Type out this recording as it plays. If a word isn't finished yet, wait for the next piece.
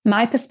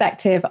My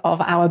perspective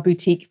of our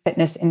boutique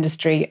fitness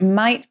industry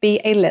might be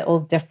a little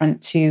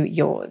different to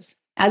yours.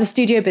 As a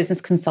studio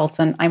business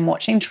consultant, I'm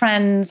watching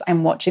trends,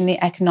 I'm watching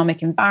the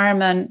economic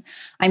environment,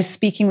 I'm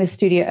speaking with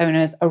studio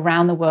owners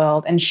around the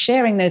world and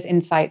sharing those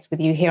insights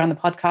with you here on the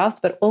podcast,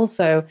 but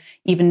also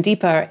even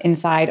deeper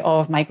inside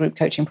of my group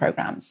coaching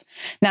programs.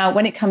 Now,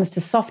 when it comes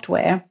to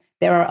software,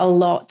 there are a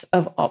lot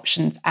of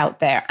options out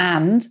there,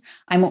 and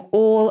I'm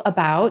all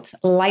about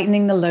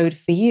lightening the load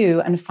for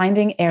you and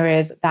finding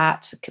areas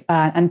that,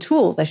 and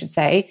tools, I should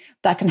say,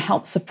 that can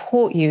help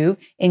support you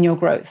in your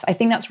growth. I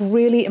think that's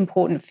really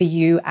important for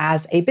you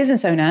as a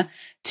business owner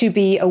to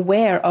be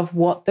aware of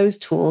what those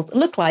tools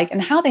look like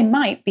and how they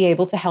might be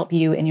able to help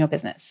you in your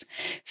business.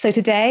 So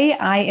today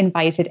I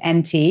invited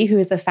NT, who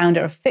is the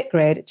founder of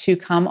FitGrid, to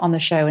come on the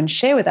show and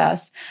share with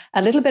us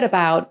a little bit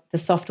about the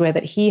software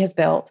that he has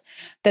built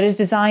that is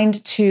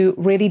designed to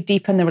really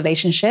deepen the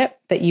relationship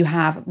that you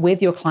have with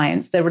your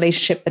clients, the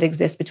relationship that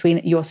exists between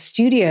your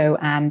studio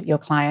and your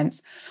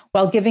clients,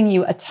 while giving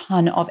you a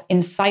ton of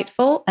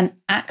insightful and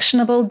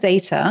actionable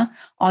data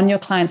on your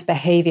clients'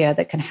 behavior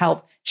that can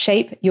help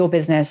shape your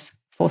business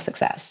for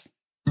success.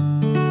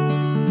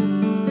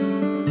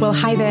 Well,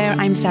 hi there,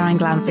 I'm Sarah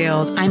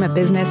Glanfield. I'm a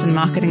business and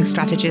marketing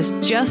strategist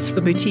just for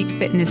boutique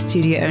fitness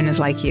studio owners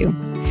like you.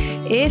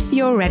 If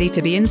you're ready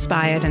to be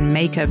inspired and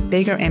make a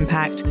bigger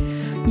impact,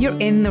 you're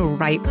in the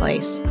right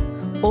place.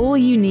 All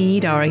you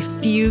need are a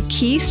few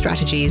key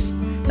strategies,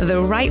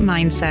 the right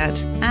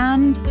mindset,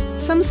 and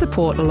some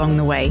support along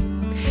the way.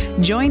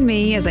 Join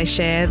me as I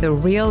share the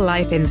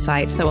real-life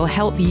insights that will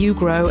help you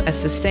grow a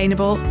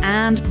sustainable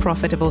and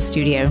profitable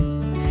studio.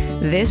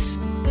 This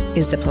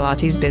is the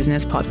Pilates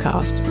Business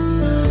Podcast.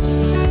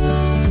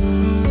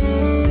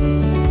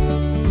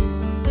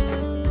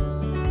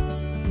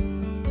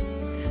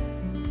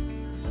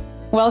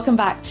 Welcome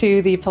back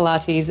to the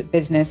Pilates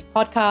Business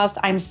Podcast.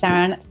 I'm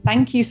Sarah.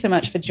 Thank you so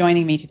much for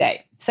joining me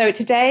today. So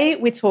today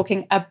we're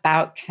talking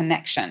about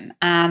connection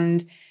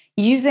and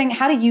using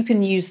how you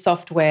can use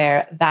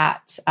software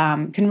that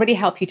can really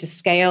help you to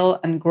scale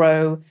and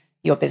grow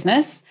your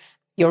business,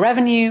 your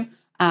revenue,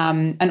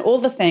 and all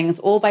the things,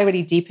 all by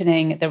really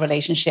deepening the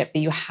relationship that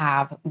you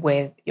have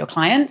with your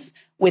clients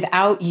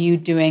without you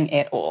doing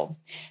it all.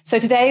 So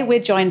today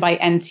we're joined by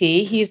NT.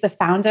 He's the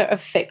founder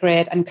of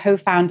FitGrid and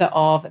co-founder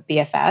of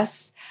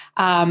BFS.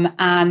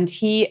 And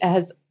he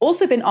has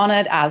also been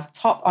honored as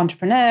top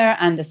entrepreneur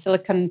and a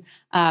Silicon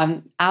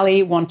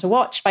Alley one to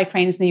watch by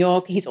Crain's New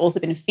York. He's also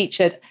been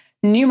featured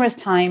numerous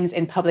times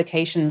in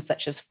publications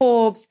such as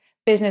Forbes,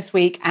 Business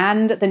Week,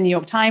 and the New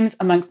York Times,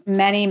 amongst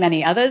many,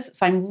 many others.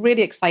 So I'm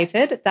really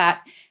excited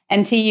that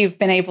NT, you've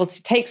been able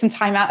to take some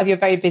time out of your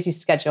very busy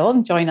schedule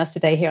and join us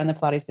today here on the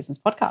Pilates Business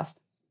Podcast.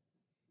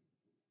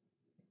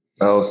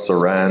 Oh,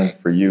 Saran,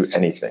 for you,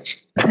 anything.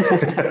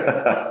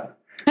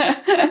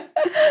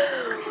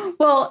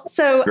 Well,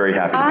 so very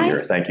happy to be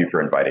here. Thank you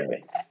for inviting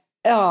me.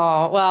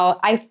 Oh, well,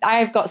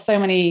 I've got so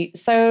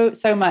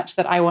much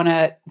that I want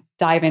to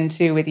dive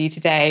into with you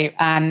today.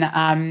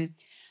 And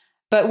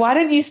but why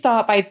don't you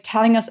start by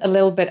telling us a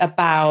little bit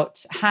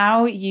about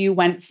how you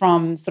went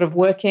from sort of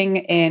working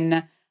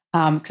in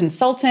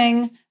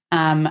consulting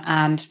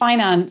and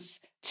finance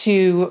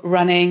to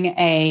running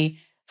a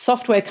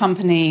software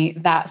company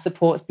that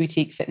supports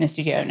boutique fitness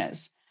studio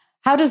owners.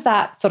 How does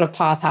that sort of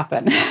path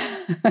happen?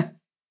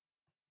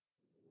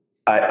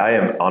 I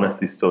am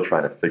honestly still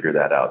trying to figure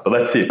that out, but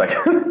let's see if I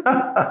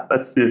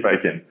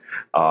can.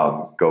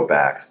 Go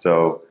back.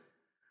 So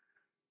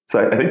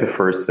I think the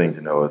first thing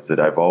to know is that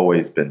I've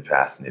always been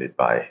fascinated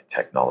by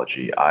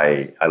technology.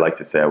 I like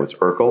to say I was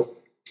Urkel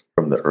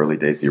from the early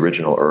days, the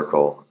original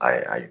Urkel.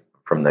 I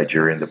from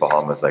Nigeria and the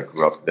Bahamas. I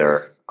grew up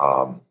there.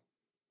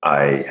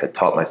 I had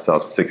taught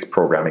myself 6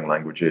 programming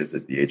languages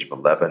at the age of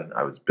 11.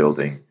 I was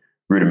building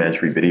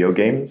rudimentary video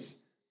games,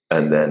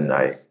 and then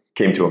I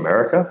came to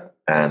America.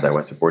 And I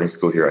went to boarding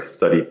school here. I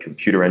studied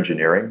computer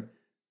engineering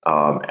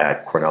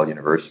at Cornell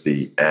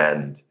University.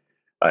 And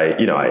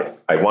I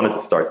wanted to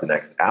start the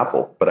next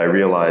Apple, but I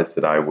realized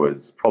that I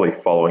was probably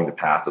following the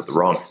path of the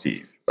wrong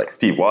Steve. Like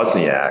Steve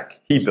Wozniak,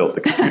 he built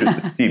the computers,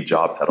 but Steve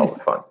Jobs had all the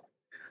fun.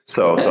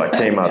 So I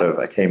came out of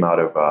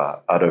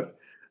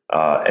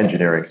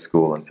engineering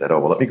school and said, oh,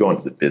 well, let me go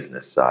into the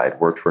business side.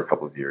 Worked for a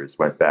couple of years,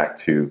 went back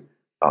to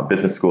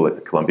business school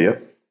at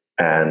Columbia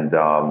and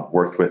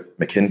worked with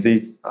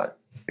McKinsey.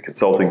 The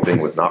consulting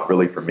thing was not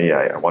really for me.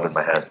 I wanted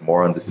my hands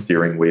more on the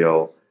steering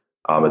wheel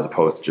as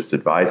opposed to just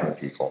advising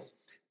people.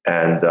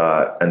 And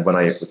when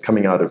I was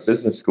coming out of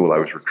business school, I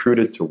was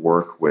recruited to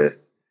work with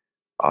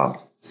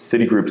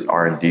Citigroup's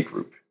R&D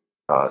group.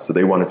 So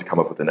they wanted to come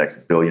up with the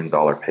next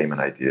billion-dollar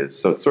payment ideas.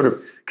 So it sort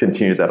of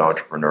continued that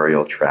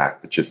entrepreneurial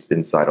track, but just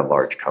inside a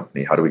large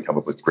company. How do we come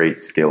up with great,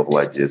 scalable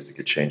ideas that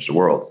could change the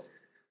world?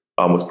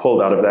 Was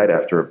pulled out of that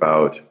after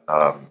about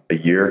a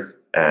year,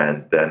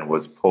 and then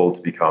was pulled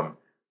to become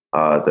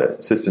the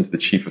assistant to the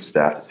chief of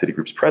staff to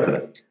Citigroup's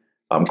president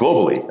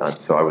globally. And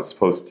so I was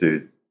supposed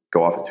to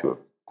go off into a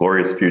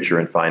glorious future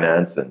in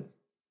finance, and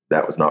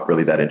that was not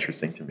really that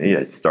interesting to me.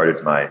 I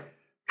started my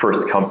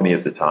first company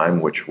at the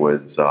time, which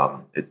was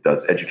it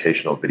does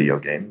educational video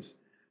games.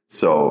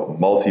 So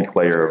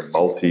multiplayer,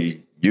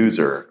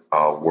 multi-user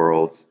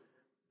worlds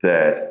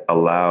that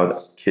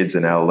allowed kids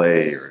in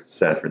LA or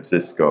San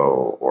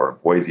Francisco or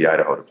Boise,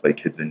 Idaho to play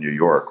kids in New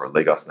York or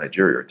Lagos,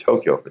 Nigeria, or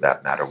Tokyo for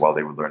that matter, while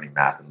they were learning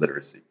math and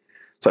literacy.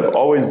 So I've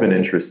always been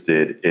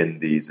interested in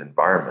these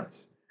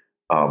environments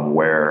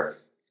where,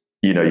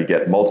 you know, you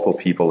get multiple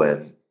people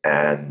in,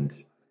 and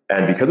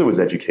because it was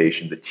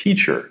education, the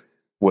teacher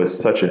was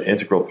such an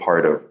integral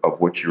part of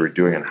what you were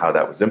doing and how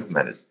that was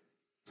implemented.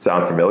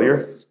 Sound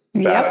familiar?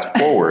 Yep. Fast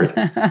forward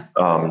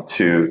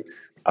to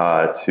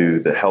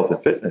the health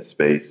and fitness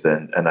space,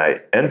 and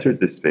I entered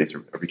this space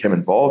or became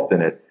involved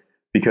in it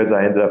because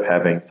I ended up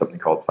having something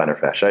called plantar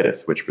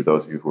fasciitis, which for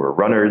those of you who are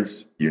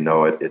runners, you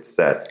know it. It's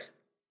that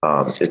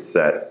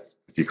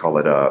you call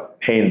it a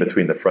pain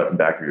between the front and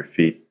back of your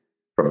feet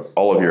from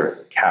all of your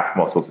calf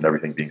muscles and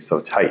everything being so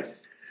tight.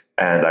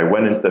 And I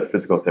went into the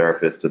physical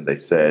therapist, and they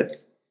said,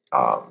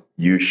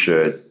 you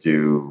should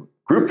do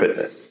group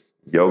fitness,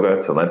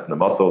 yoga to lengthen the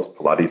muscles,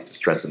 Pilates to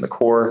strengthen the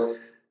core.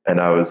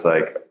 And I was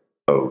like,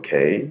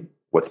 okay,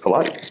 what's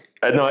Pilates?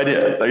 I had no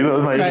idea. Like, that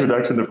was my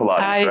introduction to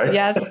Pilates, right?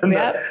 Yes,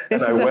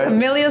 this is a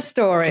familiar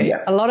story.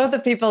 Yes. A lot of the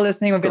people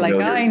listening will be like,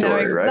 I know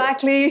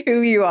exactly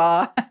who you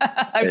are.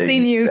 I've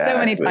seen you so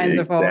many times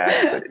before.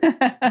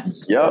 Exactly.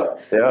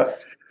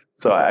 Yep.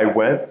 So I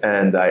went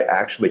and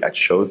I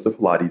chose the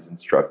Pilates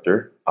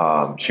instructor.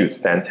 She was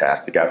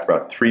fantastic. After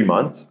about 3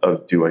 months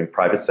of doing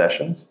private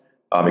sessions,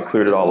 it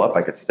cleared it all up.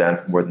 I could stand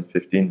for more than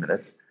 15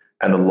 minutes.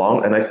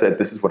 And I said,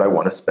 this is what I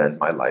want to spend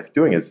my life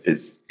doing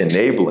is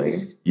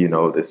enabling, you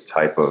know, this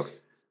type of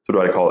sort of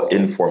what I call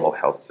informal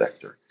health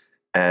sector.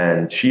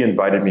 And she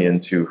invited me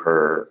into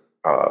her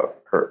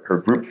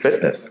group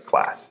fitness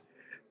class.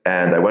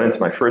 And I went into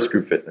my first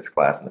group fitness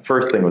class. And the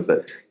first thing was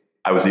that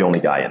I was the only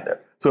guy in there.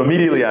 So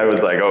immediately I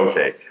was like,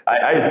 okay,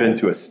 I had been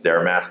to a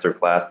Stairmaster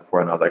class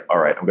before, and I was like, all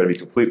right, I'm going to be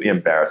completely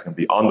embarrassed. I'm going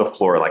to be on the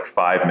floor in like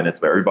 5 minutes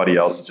where everybody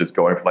else is just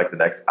going for like the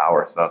next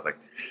hour. So I was like,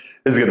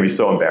 this is going to be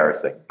so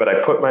embarrassing. But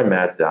I put my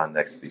mat down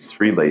next to these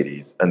 3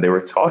 ladies, and they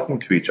were talking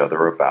to each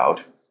other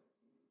about,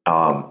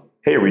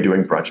 hey, are we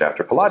doing brunch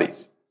after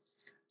Pilates?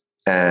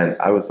 And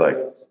I was like,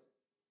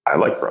 I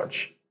like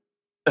brunch.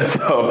 And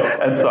so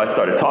I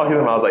started talking to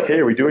them. I was like, hey,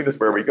 are we doing this?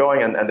 Where are we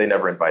going? And they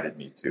never invited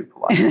me to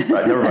Pilates.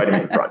 Right? Never invited me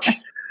to brunch.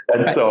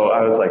 And so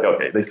I was like,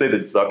 okay, they say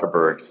that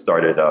Zuckerberg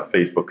started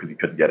Facebook because he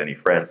couldn't get any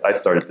friends. I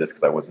started this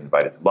because I wasn't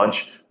invited to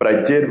lunch. But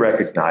I did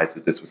recognize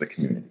that this was a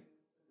community.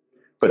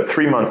 But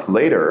 3 months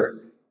later,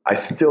 I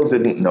still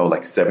didn't know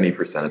like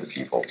 70% of the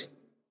people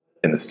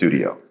in the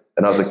studio.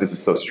 And I was like, this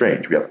is so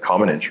strange. We have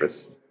common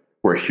interests.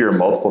 We're here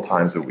multiple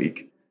times a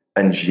week,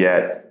 and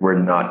yet we're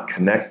not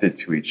connected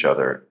to each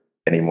other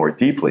any more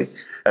deeply.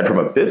 And from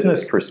a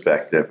business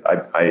perspective,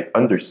 I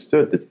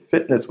understood that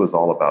fitness was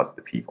all about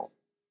the people,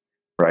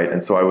 right?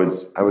 And so I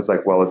was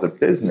like, well, as a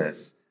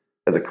business,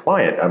 as a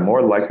client, I'm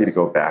more likely to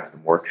go back the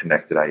more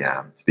connected I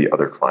am to the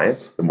other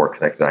clients, the more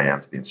connected I am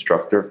to the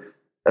instructor,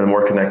 and the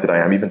more connected I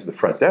am even to the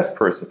front desk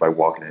person if I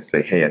walk in and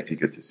say, hey, Auntie,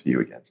 good to see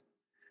you again.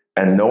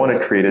 And no one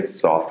had created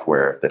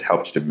software that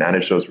helped you to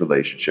manage those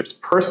relationships,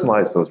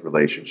 personalize those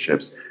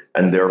relationships,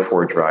 and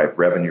therefore drive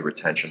revenue,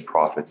 retention,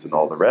 profits, and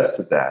all the rest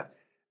of that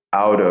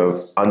out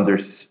of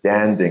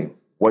understanding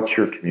what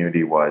your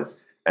community was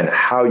and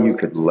how you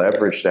could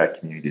leverage that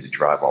community to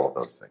drive all of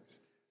those things.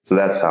 So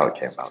that's how it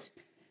came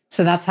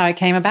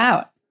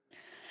about.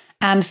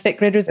 And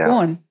FitGrid was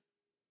born.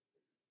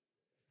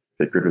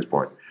 FitGrid was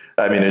born.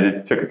 I mean,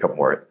 it took a couple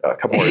more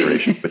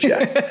iterations, but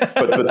yes.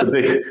 But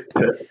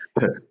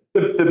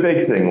the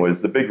big thing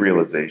was, the big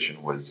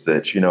realization was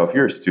that, you know, if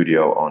you're a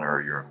studio owner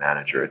or you're a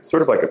manager, it's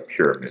sort of like a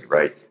pyramid,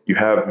 right? You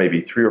have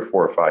maybe 3 or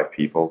 4 or 5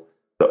 people,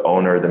 the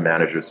owner, the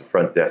managers, the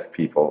front desk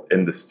people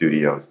in the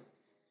studios.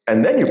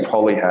 And then you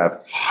probably have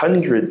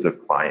hundreds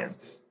of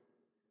clients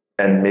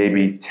and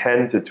maybe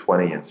 10 to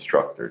 20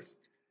 instructors.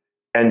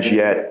 And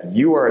yet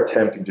you are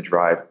attempting to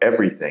drive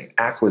everything,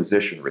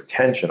 acquisition,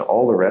 retention,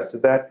 all the rest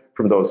of that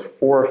from those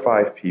 4 or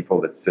 5 people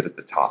that sit at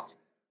the top.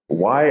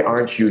 Why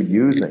aren't you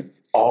using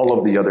all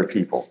of the other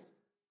people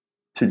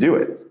to do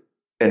it?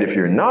 And if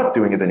you're not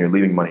doing it, then you're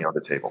leaving money on the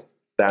table.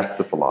 That's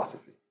the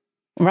philosophy.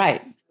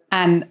 Right.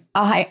 And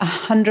I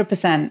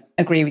 100%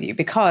 agree with you,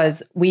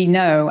 because we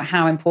know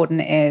how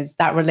important it is.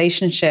 That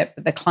relationship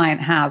that the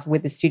client has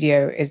with the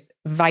studio is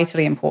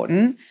vitally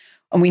important.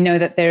 And we know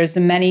that there's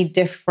many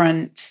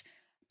different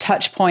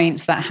touch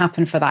points that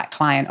happen for that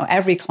client, or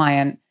every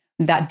client,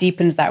 that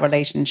deepens that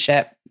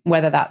relationship,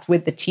 whether that's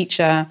with the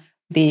teacher,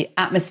 the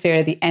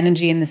atmosphere, the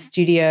energy in the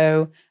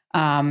studio,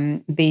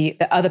 the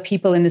other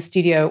people in the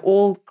studio,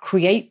 all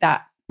create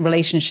that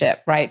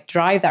relationship, right?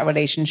 Drive that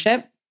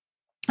relationship.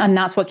 And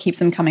that's what keeps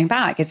them coming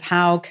back, is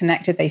how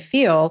connected they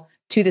feel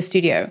to the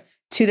studio,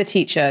 to the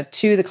teacher,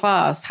 to the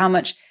class, how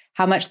much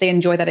they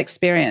enjoy that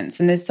experience.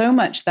 And there's so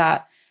much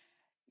that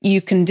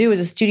you can do as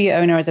a studio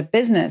owner, as a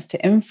business,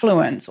 to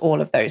influence all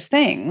of those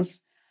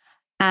things.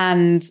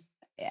 And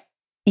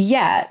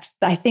yet,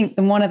 I think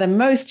one of the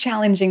most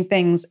challenging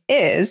things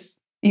is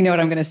you know what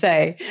I'm going to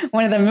say.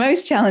 One of the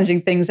most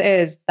challenging things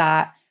is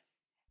that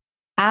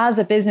as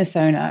a business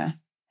owner,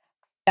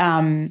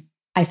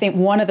 I think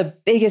one of the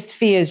biggest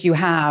fears you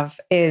have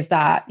is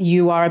that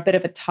you are a bit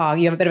of a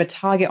target. You have a bit of a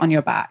target on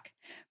your back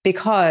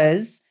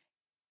because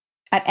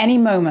at any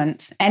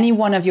moment, any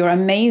one of your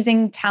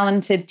amazing,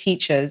 talented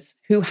teachers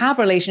who have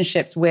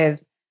relationships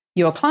with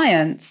your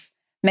clients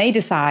may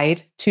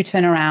decide to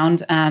turn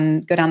around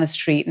and go down the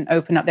street and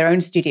open up their own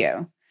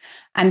studio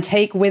and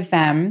take with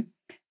them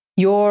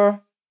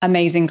your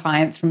amazing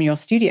clients from your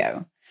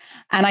studio.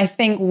 And I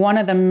think one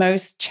of the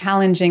most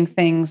challenging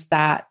things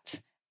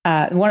that's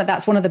one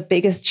of the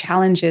biggest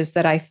challenges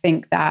that I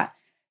think that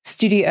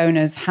studio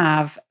owners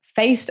have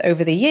faced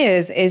over the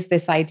years is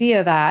this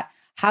idea that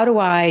how do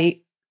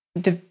I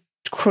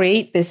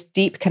create this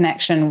deep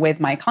connection with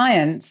my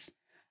clients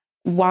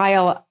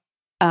while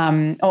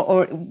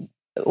or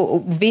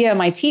via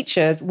my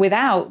teachers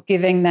without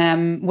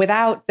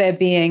there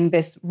being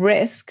this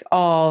risk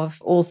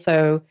of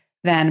also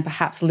then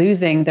perhaps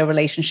losing the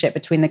relationship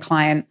between the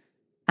client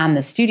and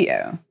the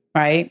studio,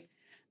 right?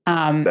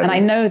 And I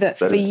know that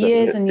for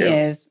years and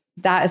years,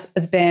 that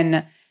has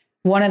been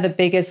one of the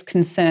biggest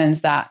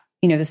concerns that,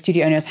 the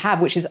studio owners have,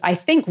 which is, I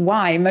think,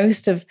 why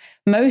most of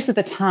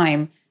the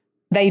time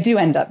they do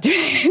end up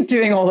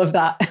doing all of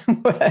that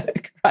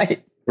work,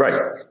 right?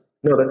 Right.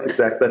 No,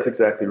 that's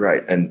exactly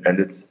right. And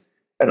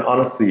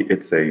honestly,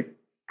 it's a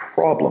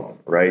problem,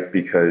 right?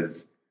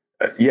 Because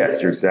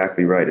yes, you're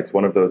exactly right. It's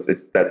one of those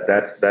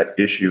that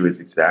issue is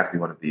exactly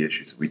one of the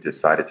issues we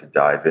decided to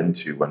dive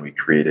into when we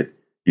created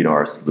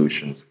our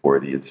solutions for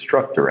the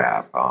instructor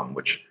app,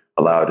 which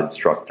allowed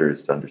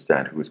instructors to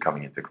understand who was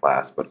coming into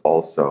class, but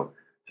also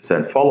to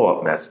send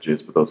follow-up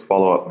messages. But those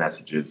follow-up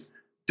messages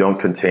don't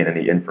contain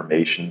any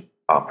information,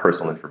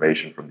 personal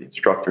information from the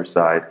instructor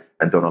side,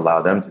 and don't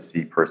allow them to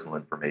see personal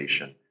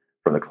information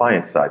from the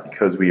client side,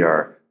 because we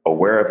are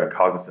aware of and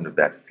cognizant of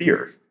that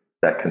fear,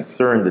 that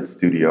concern that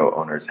studio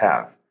owners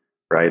have,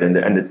 right?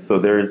 So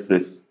there's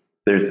this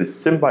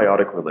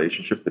symbiotic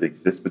relationship that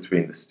exists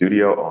between the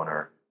studio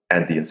owner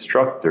and the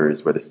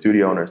instructors, where the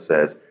studio owner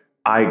says,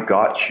 I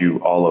got you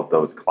all of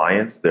those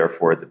clients,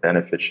 therefore the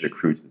benefit should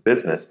accrue to the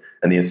business.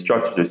 And the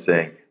instructors are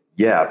saying,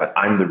 yeah, but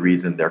I'm the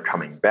reason they're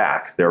coming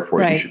back,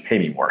 therefore you should pay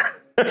me more.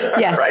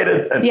 Yes.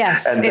 Right?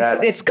 Yes. And it's that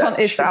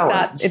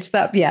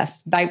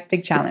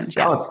big challenge. It's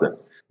constant,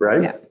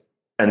 right? Yeah.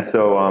 And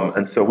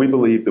so we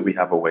believe that we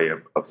have a way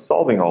of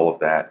solving all of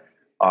that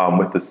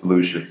with the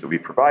solutions that we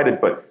provided.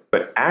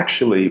 But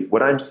actually,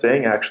 what I'm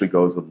saying actually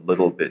goes a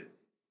little bit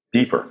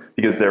deeper,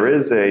 because there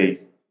is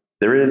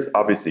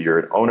obviously, you're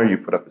an owner, you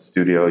put up a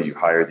studio, you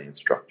hire the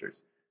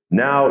instructors.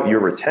 Now your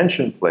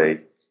retention play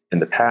in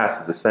the past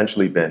has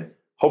essentially been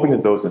hoping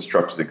that those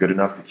instructors are good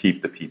enough to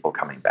keep the people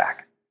coming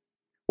back.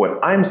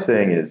 What I'm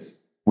saying is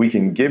we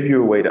can give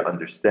you a way to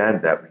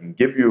understand that. We can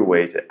give you a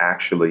way to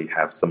actually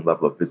have some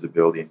level of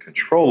visibility and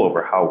control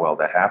over how well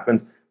that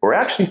happens. We're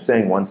actually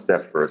saying one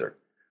step further.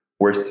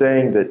 We're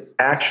saying that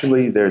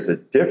actually there's a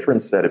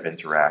different set of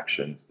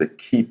interactions that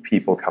keep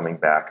people coming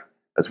back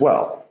as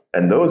well.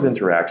 And those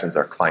interactions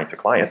are client to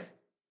client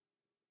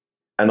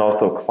and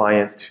also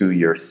client to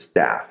your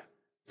staff.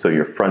 So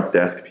your front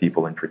desk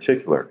people in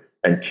particular.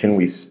 And can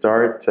we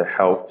start to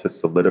help to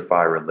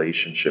solidify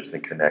relationships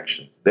and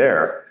connections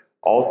there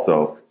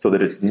also, so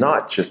that it's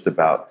not just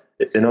about,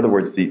 in other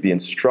words, the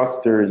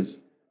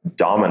instructor's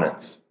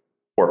dominance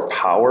or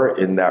power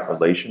in that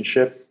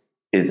relationship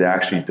is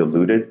actually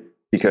diluted,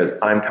 because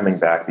I'm coming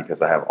back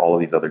because I have all of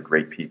these other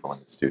great people in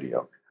the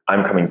studio.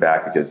 I'm coming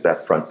back because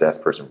that front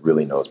desk person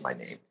really knows my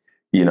name.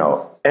 In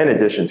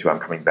addition to, I'm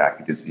coming back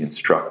because the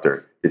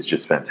instructor is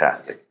just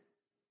fantastic.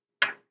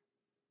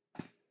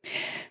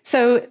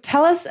 So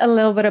tell us a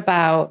little bit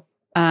about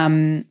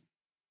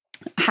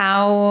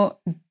how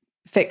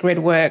FitGrid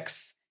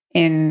works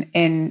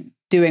in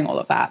doing all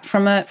of that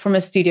from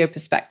a studio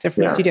perspective,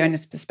 from a studio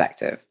owner's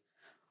perspective.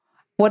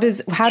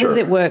 How does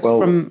it work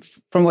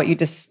from what you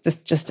just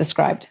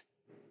described?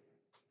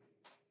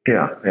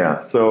 Yeah.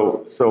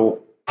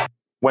 So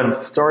when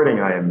starting,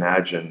 I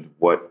imagined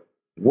what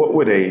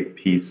would a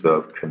piece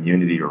of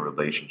community or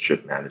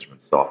relationship management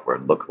software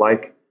look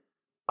like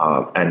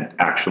and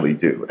actually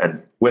do.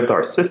 And with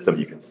our system,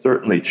 you can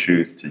certainly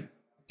choose to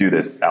do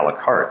this a la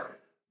carte.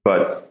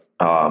 But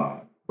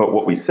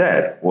what we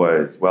said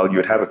was, you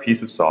would have a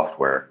piece of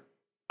software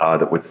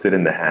that would sit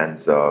in the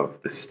hands of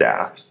the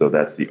staff. So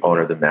that's the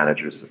owner, the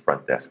managers, the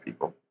front desk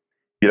people.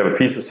 You'd have a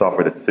piece of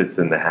software that sits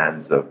in the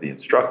hands of the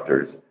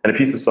instructors, and a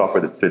piece of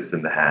software that sits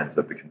in the hands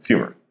of the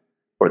consumer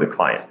or the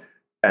client.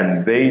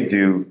 And they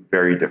do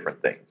very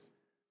different things.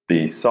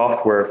 The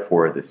software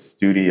for the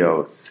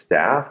studio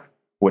staff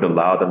would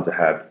allow them to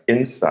have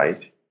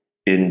insight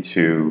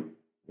into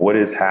what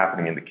is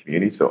happening in the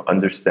community. So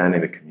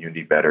understanding the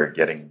community better,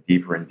 getting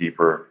deeper and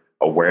deeper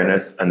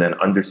awareness, and then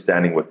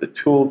understanding what the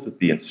tools that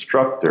the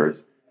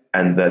instructors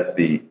and that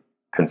the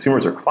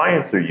consumers or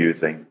clients are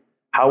using,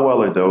 how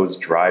well are those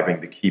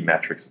driving the key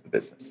metrics of the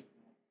business?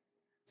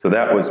 So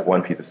that was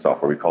one piece of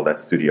software. We call that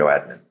Studio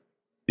Admin.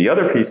 The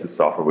other piece of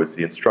software was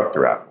the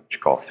instructor app, which you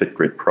call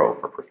FitGrid Pro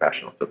for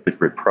professionals, so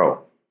FitGrid Pro.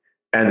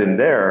 And in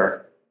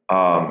there,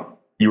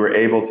 you were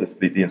able to,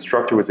 the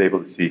instructor was able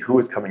to see who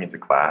was coming into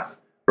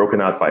class,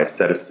 broken out by a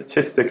set of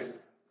statistics,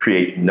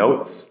 create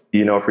notes,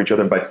 for each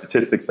other. And by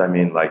statistics, I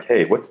mean like,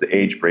 hey, what's the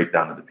age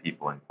breakdown of the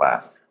people in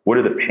class? What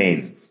are the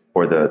pains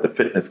or the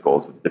fitness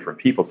goals of the different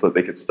people, so that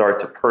they could start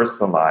to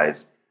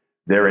personalize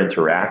their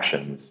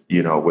interactions,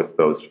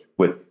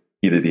 with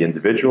either the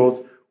individuals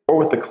or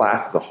with the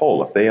class as a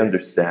whole. If they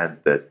understand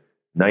that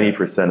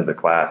 90% of the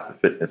class, the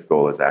fitness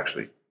goal is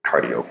actually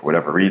cardio for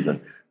whatever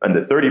reason, and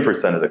that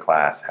 30% of the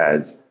class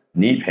has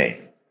knee pain,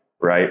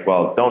 right?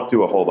 Well, don't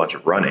do a whole bunch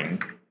of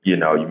running. You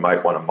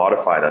might want to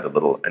modify that a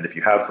little. And if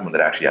you have someone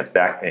that actually has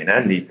back pain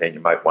and knee pain,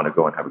 you might want to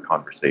go and have a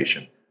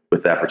conversation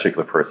with that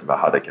particular person about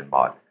how they can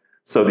mod.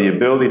 So the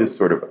ability to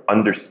sort of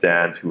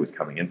understand who is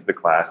coming into the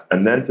class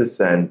and then to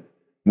send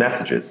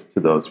messages to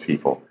those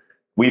people.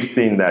 We've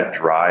seen that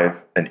drive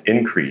an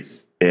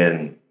increase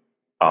in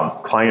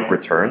client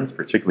returns,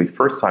 particularly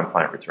first-time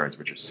client returns,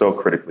 which are so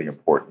critically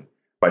important,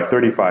 by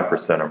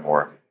 35% or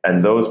more.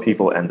 And those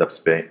people end up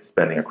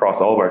spending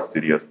across all of our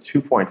studios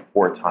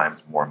 2.4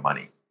 times more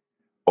money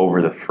over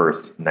the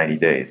first 90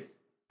 days.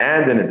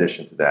 And in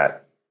addition to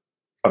that,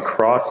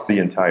 across the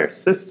entire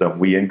system,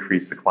 we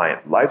increase the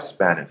client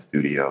lifespan in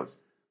studios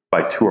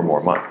by 2 or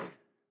more months.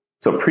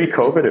 So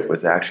pre-COVID, it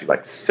was actually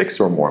like 6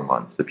 or more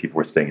months that people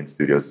were staying in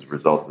studios as a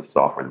result of the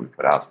software that we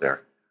put out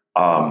there.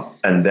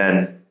 And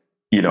then,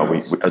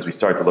 as we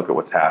start to look at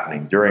what's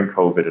happening during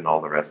COVID and all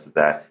the rest of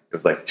that, it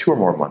was like 2 or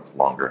more months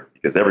longer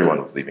because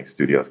everyone was leaving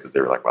studios because they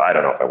were like, well, I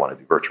don't know if I want to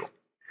do virtual.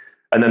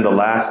 And then the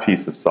last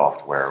piece of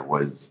software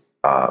was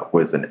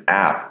an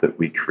app that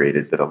we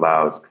created that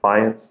allows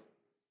clients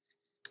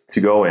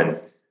to go in,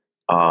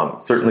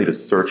 certainly to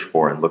search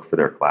for and look for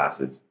their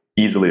classes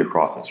easily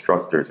across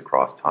instructors,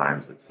 across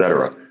times,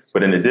 etc.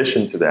 But in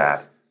addition to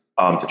that,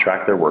 to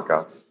track their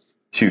workouts,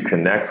 to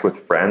connect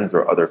with friends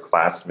or other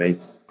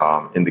classmates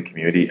in the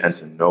community, and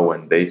to know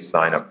when they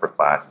sign up for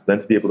classes, then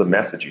to be able to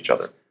message each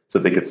other so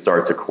they could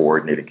start to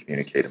coordinate and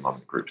communicate among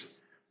the groups.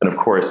 And of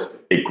course,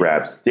 it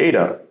grabs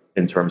data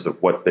in terms of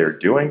what they're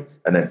doing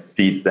and then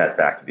feeds that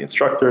back to the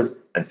instructors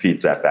and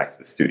feeds that back to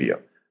the studio.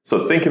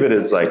 So think of it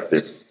as like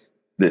this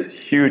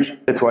huge,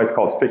 that's why it's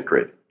called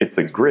FitGrid. It's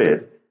a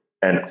grid,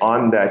 and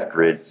on that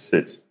grid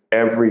sits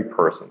every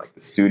person, like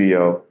the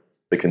studio,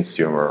 the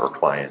consumer or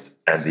client,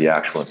 and the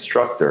actual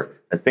instructor.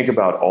 And think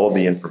about all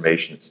the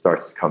information that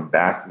starts to come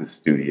back to the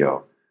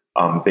studio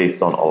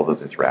based on all of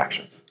those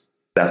interactions.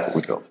 That's what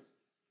we built.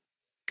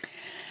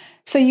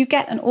 So you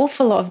get an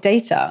awful lot of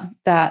data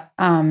that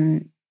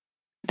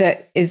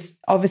is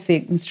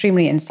obviously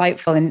extremely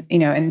insightful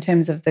in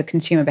terms of the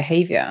consumer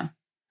behavior.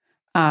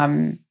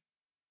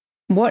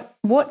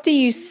 What do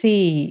you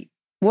see?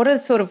 What are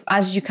sort of,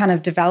 as you kind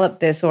of develop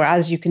this, or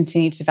as you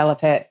continue to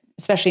develop it,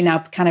 especially now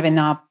kind of in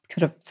our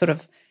sort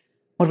of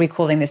what are we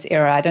calling this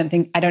era? I don't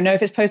know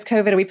if it's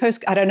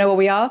post-COVID, I don't know where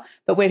we are,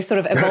 but we're sort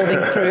of evolving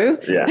through.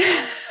 Yeah.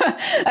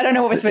 I don't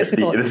know what we're supposed to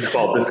call it. This is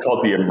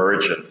called the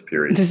emergence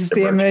period. This is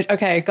the emergence.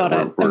 Okay, got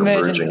it.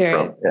 Emergence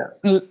period.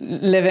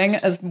 Living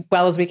as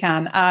well as we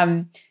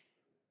can.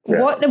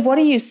 What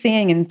are you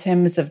seeing in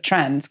terms of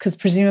trends? Because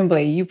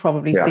presumably you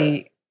probably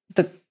see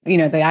the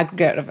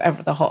aggregate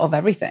of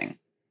everything.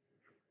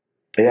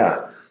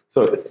 Yeah.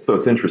 So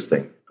it's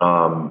interesting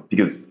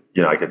because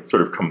I could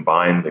sort of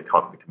combine the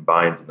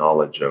combined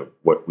knowledge of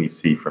what we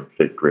see from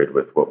FitGrid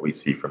with what we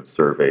see from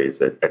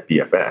surveys at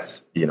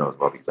BFS. As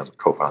well, because I'm a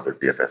co-founder at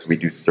BFS. We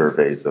do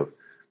surveys of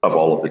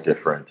all of the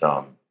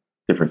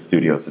different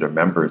studios that are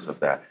members of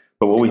that.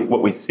 But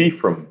what we see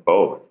from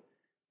both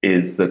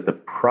is that the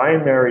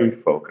primary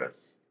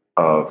focus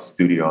of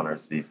studio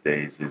owners these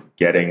days is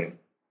getting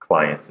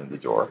clients in the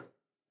door,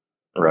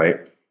 right?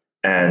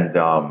 And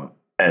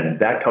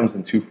that comes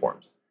in 2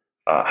 forms.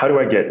 How do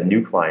I get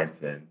new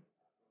clients in,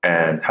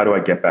 and how do I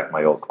get back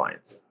my old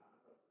clients,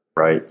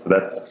 right? So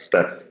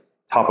that's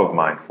top of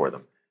mind for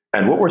them.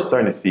 And what we're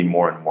starting to see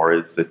more and more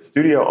is that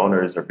studio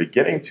owners are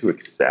beginning to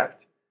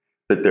accept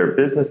that their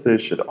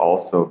businesses should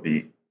also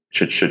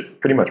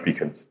should pretty much be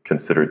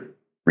considered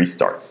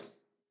restarts,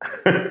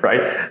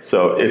 right?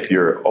 So if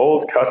your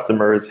old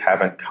customers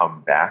haven't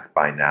come back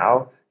by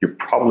now, you're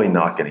probably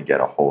not going to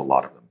get a whole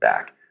lot of them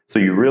back. So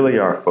you really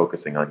are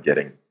focusing on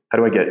how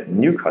do I get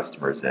new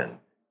customers in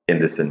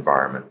this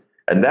environment?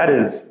 And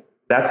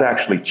that's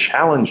actually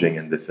challenging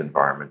in this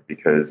environment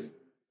because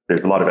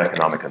there's a lot of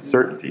economic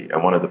uncertainty.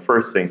 And one of the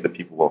first things that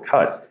people will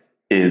cut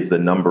is the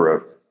number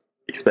of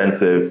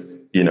expensive,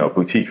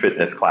 boutique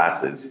fitness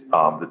classes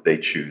that they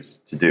choose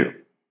to do,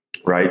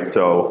 right?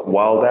 So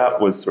while that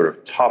was sort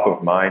of top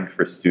of mind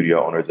for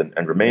studio owners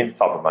and remains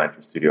top of mind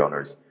for studio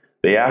owners,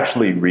 they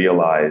actually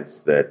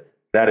realize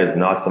that is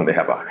not something they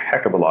have a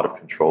heck of a lot of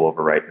control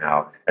over right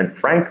now. And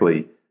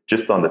frankly,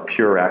 just on the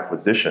pure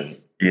acquisition,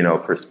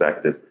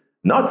 perspective,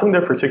 not something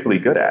they're particularly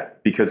good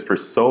at, because for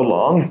so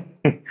long,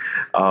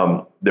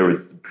 there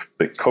was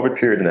the COVID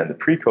period and then the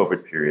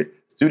pre-COVID period,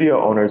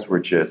 studio owners were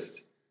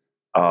just,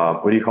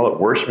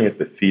 worshiping at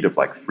the feet of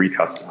like free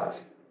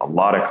customers. a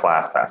lot of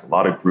ClassPass, a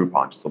lot of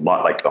Groupon, just a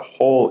lot, like the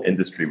whole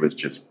industry was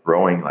just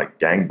growing like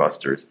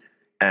gangbusters.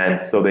 And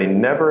so they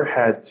never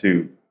had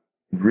to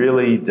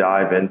really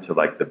dive into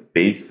like the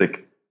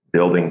basic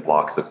building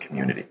blocks of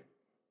community,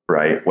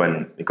 right?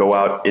 When you go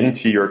out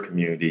into your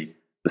community,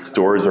 the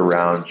stores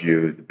around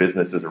you, the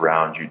businesses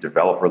around you,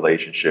 develop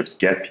relationships,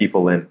 get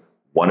people in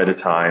one at a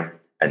time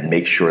and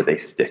make sure they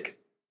stick,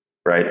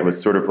 right? It was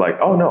sort of like,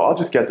 oh no, I'll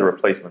just get the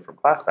replacement from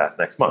ClassPass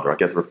next month, or I'll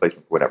get the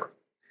replacement for whatever.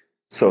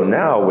 So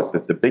now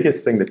with the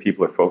biggest thing that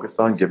people are focused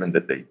on, given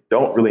that they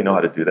don't really know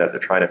how to do that, they're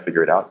trying to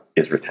figure it out,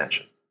 is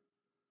retention.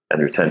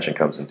 And retention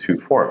comes in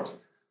two forms.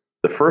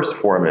 The first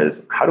form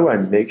is, how do I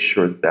make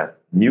sure that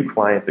new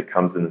client that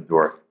comes in the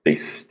door, they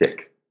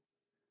stick?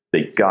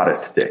 They gotta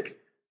stick.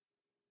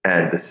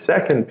 And the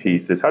second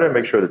piece is, how do I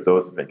make sure that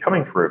those who've been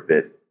coming for a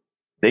bit,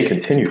 they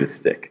continue to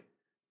stick,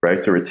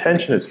 right? So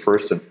retention is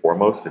first and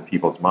foremost in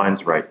people's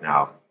minds right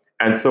now.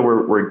 And so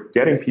we're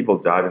getting people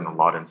diving a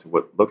lot into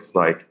what looks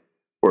like,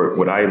 or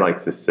what I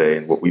like to say,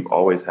 and what we've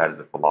always had as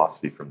a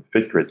philosophy from the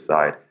FitGrid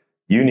side,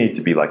 you need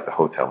to be like the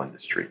hotel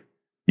industry.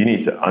 You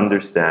need to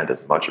understand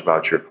as much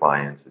about your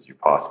clients as you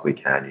possibly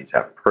can. You need to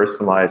have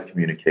personalized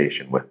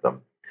communication with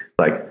them.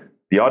 Like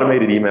the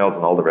automated emails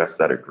and all the rest of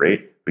that are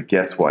great, but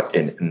guess what?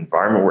 In an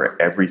environment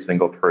where every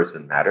single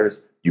person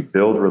matters, you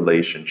build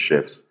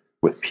relationships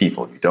with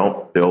people. You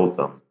don't build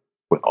them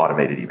with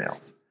automated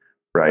emails,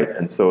 right?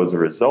 And so as a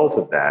result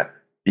of that,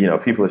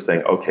 people are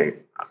saying, okay,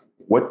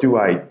 what do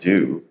I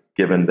do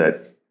given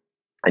that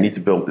I need to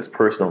build this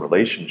personal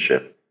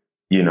relationship,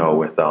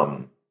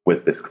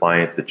 with this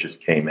client that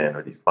just came in,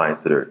 or these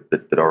clients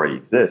that already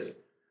exist,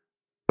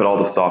 but all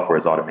the software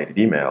is automated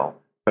email,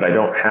 but I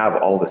don't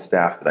have all the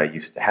staff that I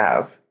used to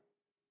have,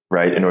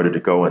 right? In order to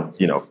go and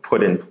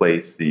put in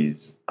place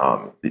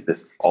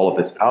all of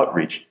this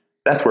outreach.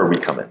 That's where we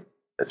come in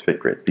as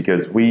FitGrid,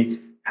 because we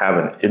have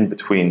an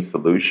in-between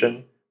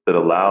solution that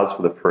allows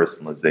for the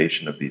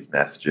personalization of these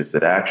messages,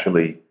 that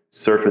actually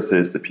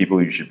surfaces the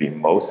people you should be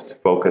most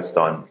focused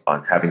on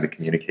having the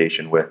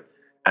communication with,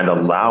 and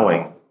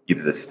allowing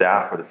either the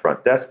staff or the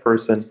front desk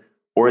person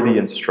or the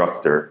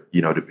instructor,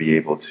 to be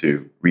able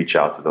to reach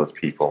out to those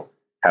people,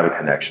 have a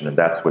connection. And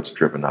that's what's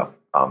driven up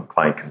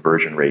client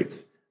conversion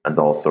rates and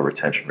also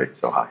retention rates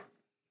so high.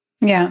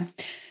 Yeah.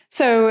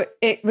 So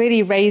it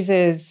really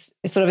raises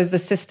sort of as the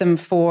system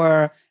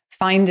for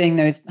finding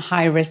those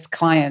high risk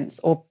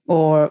clients,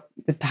 or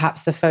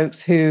perhaps the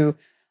folks who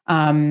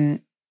there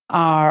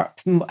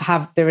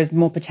is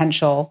more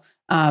potential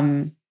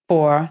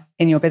for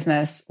in your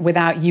business,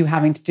 without you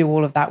having to do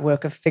all of that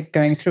work of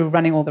going through,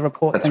 running all the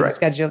reports. That's and right. The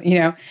schedule.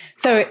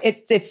 So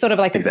it's sort of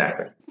like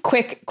exactly.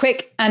 A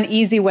quick and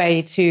easy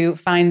way to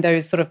find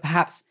those sort of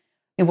perhaps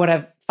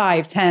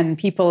 5-10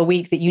 people a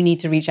week that you need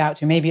to reach out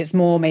to. Maybe it's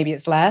more, maybe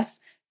it's less,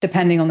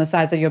 depending on the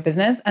size of your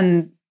business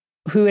and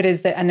who it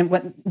is that. And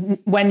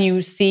when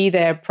you see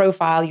their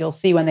profile, you'll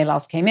see when they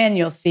last came in,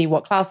 you'll see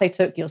what class they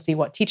took, you'll see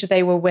what teacher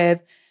they were with,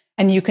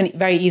 and you can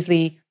very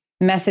easily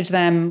message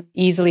them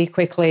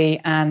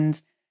quickly,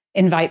 and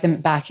invite them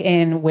back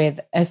in with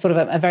a sort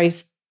of a very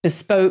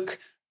bespoke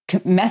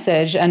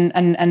message,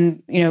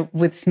 and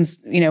with some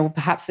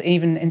perhaps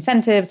even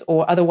incentives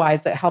or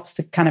otherwise that helps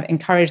to kind of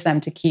encourage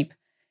them to keep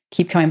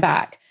coming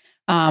back.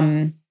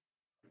 And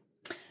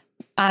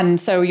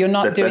so you're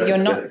not doing, you're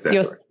not, exactly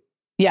you're, right.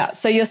 Yeah.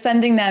 So you're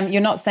sending them,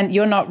 you're not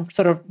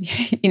sort of,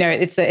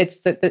 it's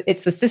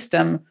the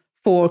system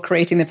for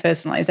creating the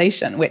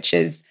personalization, which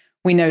is,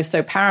 we know,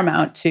 so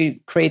paramount to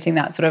creating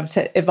that sort of,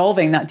 to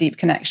evolving that deep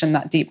connection,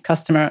 that deep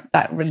customer,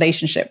 that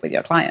relationship with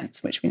your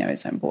clients, which we know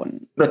is so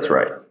important. That's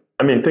right.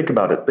 I mean, think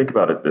about it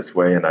this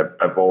way. And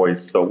I've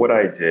always, so what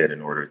I did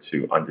in order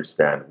to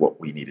understand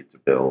what we needed to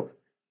build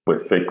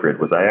with FitGrid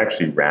was I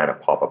actually ran a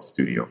pop-up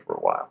studio for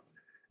a while.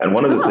 And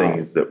one of the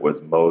things that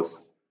was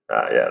most,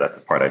 that's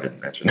a part I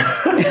didn't mention.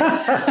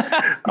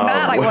 That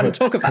I want to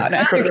talk about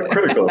now.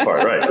 Critical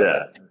part, right?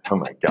 Yeah. Oh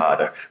my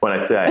God. When I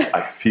say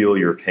I feel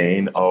your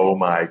pain, oh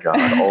my God,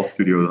 all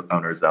studio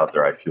owners out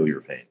there, I feel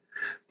your pain.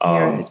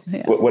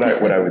 What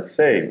I would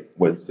say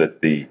was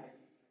that the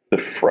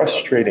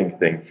frustrating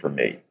thing for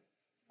me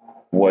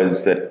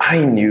was that I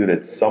knew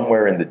that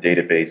somewhere in the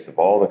database of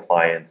all the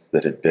clients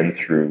that had been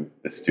through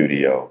the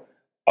studio,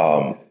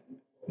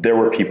 there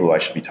were people who I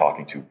should be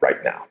talking to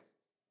right now.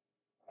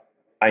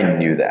 I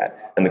knew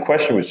that. And the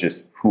question was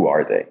just, who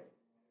are they?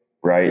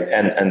 Right?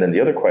 And then the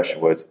other question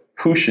was,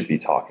 who should be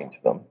talking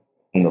to them?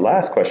 And the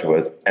last question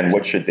was, and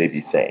what should they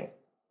be saying?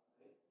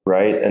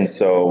 Right? And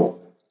so,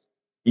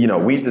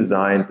 we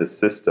designed the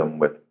system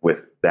with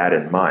that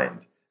in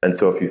mind. And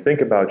so if you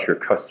think about your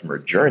customer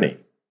journey,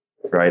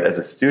 right, as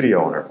a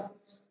studio owner,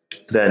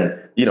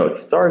 then, it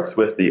starts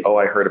with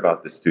I heard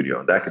about this studio.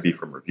 And that could be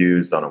from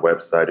reviews on a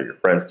website, or your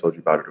friends told you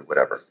about it, or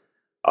whatever.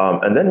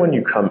 And then when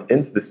you come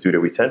into the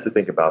studio, we tend to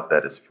think about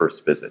that as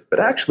first visit. But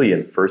actually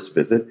in first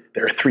visit,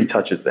 there are 3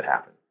 touches that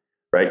happen,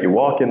 right? You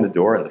walk in the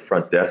door and the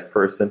front desk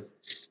person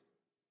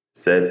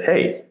says,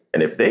 hey.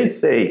 And if they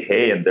say,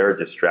 hey, and they're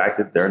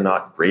distracted, they're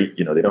not great,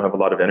 they don't have a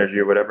lot of energy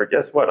or whatever,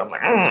 guess what? I'm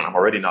like, I'm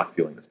already not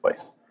feeling this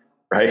place,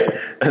 right?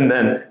 And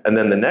then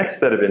the next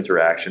set of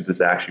interactions is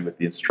actually with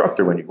the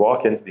instructor. When you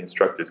walk into the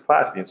instructor's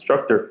class, the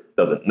instructor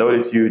doesn't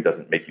notice you,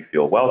 doesn't make you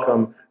feel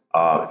welcome.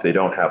 If they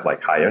don't have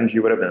like high energy,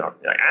 whatever, they're like,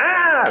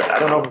 I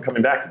don't know if I'm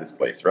coming back to this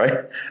place, right?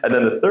 And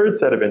then the third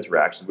set of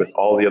interactions with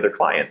all the other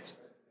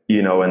clients,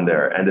 in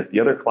there. And if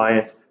the other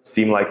clients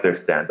seem like they're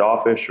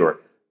standoffish or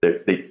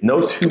they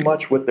know too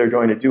much what they're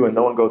going to do, and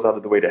no one goes out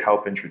of the way to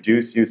help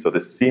introduce you. So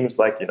this seems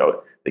like,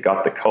 they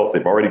got the cult,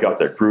 they've already got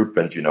their group,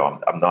 and,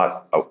 I'm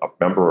not a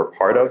member or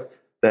part of,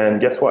 then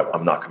guess what?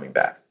 I'm not coming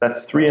back.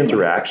 That's 3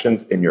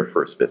 interactions in your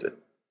first visit.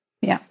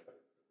 Yeah.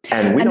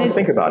 And we don't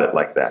think about it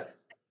like that.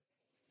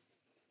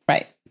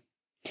 Right.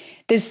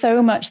 There's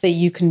so much that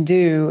you can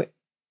do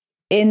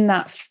in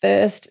that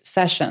first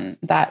session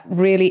that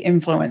really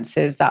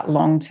influences that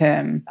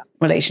long-term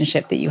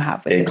relationship that you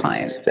have with the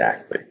client.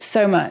 Exactly.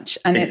 So much.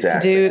 And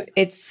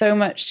it's so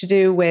much to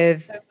do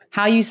with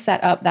how you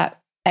set up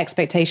that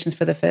expectations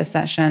for the first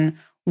session,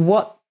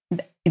 what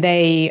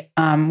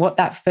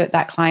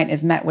that client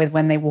is met with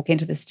when they walk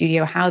into the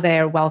studio, how they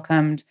are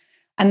welcomed,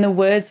 and the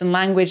words and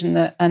language and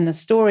the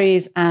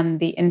stories and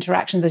the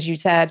interactions, as you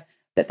said,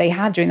 that they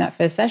had during that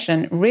first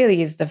session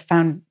really is the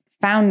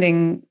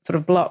founding sort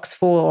of blocks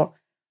for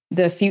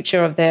the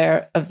future of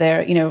their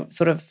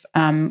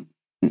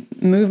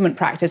movement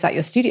practice at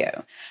your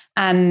studio.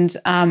 And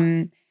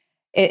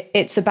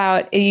it's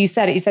about, you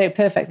said it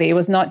perfectly. It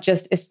was not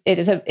just,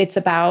 it's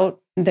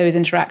about those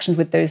interactions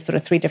with those sort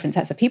of 3 different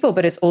sets of people,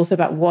 but it's also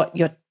about what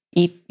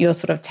you're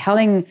sort of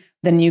telling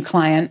the new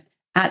client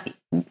at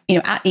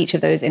each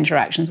of those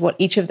interactions, what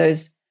each of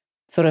those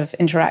sort of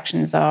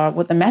interactions are,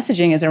 what the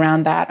messaging is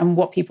around that, and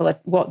what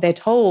they're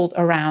told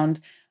around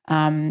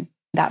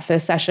that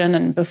first session,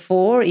 and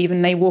before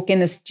even they walk in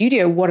the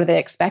studio, what are they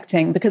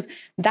expecting? Because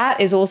that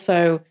is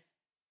also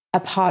a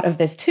part of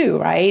this too,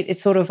 right?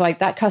 It's sort of like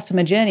that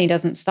customer journey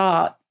doesn't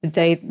start the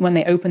day when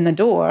they open the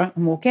door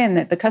and walk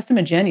in. The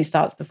customer journey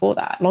starts before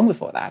that, long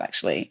before that,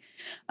 actually.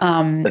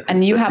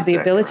 And you have the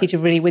ability to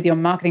really, with your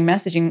marketing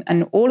messaging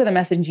and all of the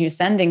messaging you're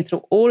sending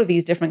through all of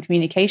these different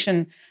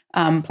communication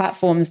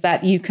platforms,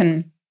 that you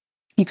can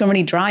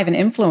really drive and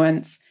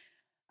influence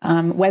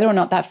whether or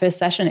not that first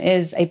session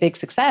is a big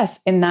success,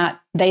 in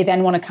that they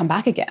then want to come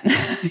back again,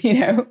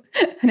 and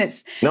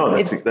that's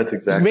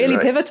exactly really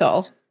right.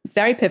 Pivotal,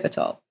 very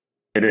pivotal.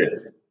 It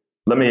is.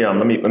 Let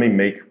me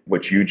make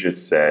what you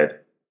just said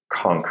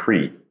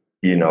concrete,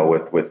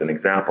 with an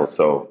example.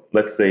 So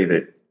let's say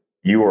that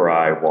you or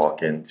I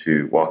walk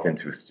into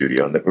a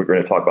studio, and we're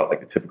going to talk about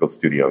like a typical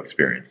studio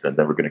experience, and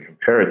then we're going to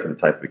compare it to the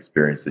type of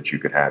experience that you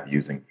could have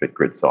using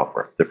FitGrid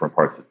software, different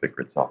parts of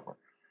FitGrid software.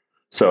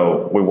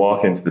 So we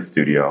walk into the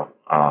studio,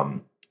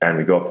 and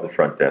we go up to the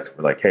front desk.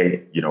 We're like,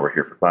 hey, we're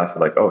here for class.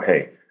 We're like, oh,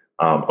 hey,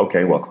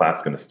 okay, well, class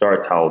is going to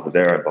start. Towels are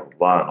there, and blah, blah,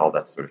 blah, and all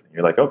that sort of thing.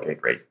 You're like, okay,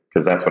 great,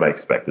 because that's what I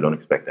expect. I don't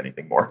expect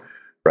anything more,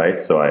 right?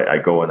 So I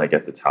go and I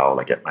get the towel,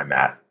 I get my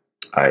mat.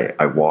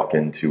 I walk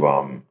into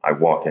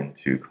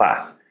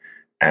class,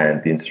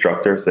 and the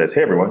instructor says,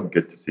 hey, everyone,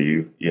 good to see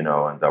you,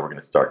 and we're going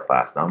to start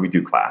class now. And we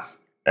do class,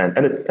 and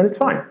it's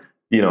fine,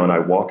 and I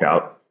walk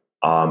out,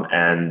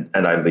 and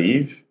I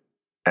leave.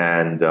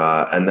 And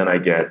then I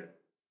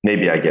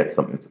get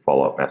something to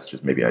follow up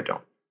messages. Maybe I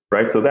don't.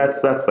 Right. So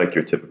that's like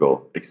your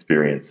typical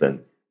experience. And,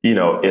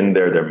 in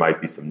there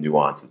might be some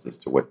nuances as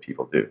to what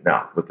people do.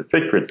 Now, with the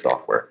FitGrid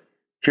software,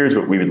 here's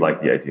what we would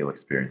like the ideal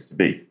experience to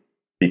be.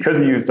 Because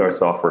you used our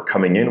software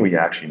coming in, we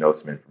actually know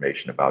some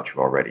information about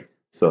you already.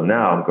 So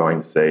now I'm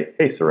going to say,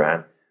 hey,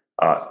 Saran,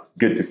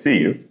 good to see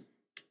you.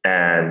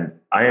 And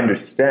I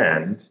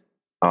understand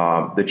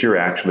that you're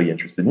actually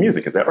interested in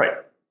music. Is that right?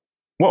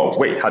 Whoa,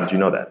 wait, how did you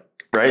know that?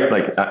 Right?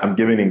 Like, I'm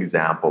giving an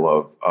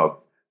example of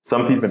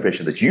some piece of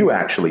information that you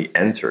actually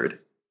entered,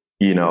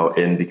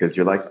 in, because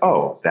you're like,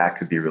 oh, that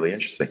could be really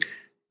interesting.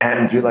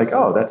 And you're like,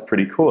 oh, that's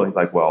pretty cool. And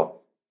you're like,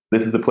 well,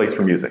 this is the place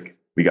for music.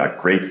 We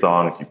got great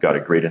songs. You've got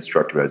a great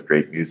instructor who has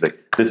great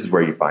music. This is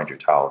where you find your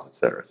towels,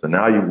 etc. So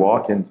now you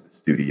walk into the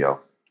studio,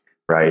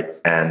 right?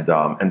 And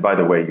by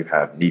the way, you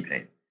have knee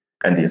pain.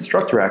 And the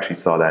instructor actually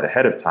saw that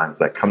ahead of time.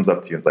 So that comes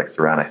up to you and is like,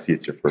 Saran, I see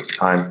it's your first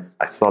time.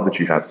 I saw that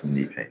you have some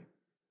knee pain.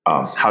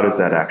 How does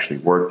that actually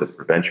work? Does it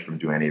prevent you from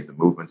doing any of the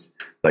movements?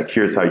 Like,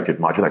 here's how you could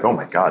modulate. Like, oh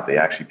my God, they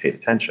actually paid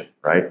attention,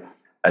 right?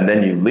 And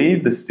then you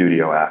leave the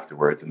studio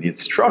afterwards, and the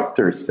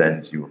instructor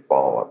sends you a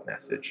follow-up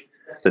message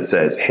that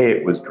says, hey,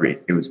 it was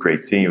great. It was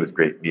great seeing you. It was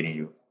great meeting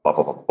you, blah,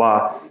 blah, blah,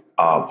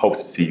 blah. Hope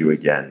to see you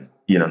again.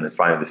 And then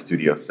finally the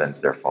studio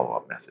sends their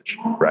follow-up message,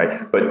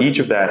 right? But each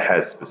of that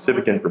has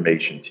specific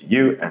information to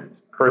you, and it's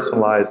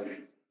personalized,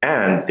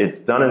 and it's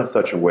done in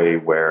such a way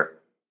where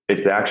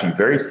it's actually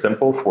very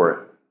simple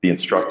for the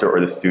instructor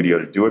or the studio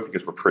to do it,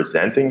 because we're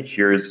presenting,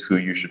 here's who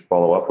you should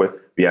follow up with.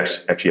 We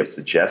actually have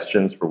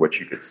suggestions for what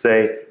you could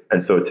say.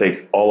 And so it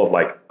takes all of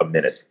like a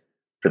minute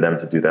for them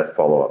to do that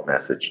follow-up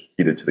message,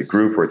 either to the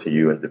group or to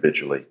you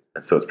individually.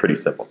 And so it's pretty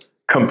simple.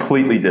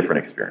 Completely different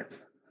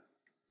experience.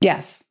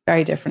 Yes,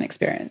 very different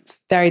experience.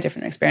 Very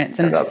different experience.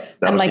 And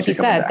like you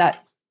said,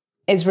 that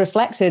is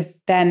reflected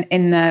then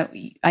in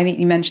I think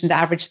you mentioned the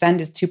average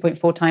spend is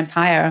 2.4 times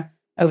higher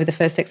over the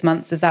first 6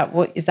 months. Is that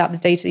the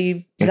data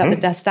is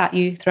that the stat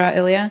you threw out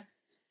earlier?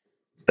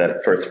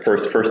 That first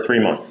 3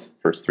 months.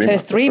 First 3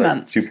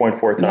 months.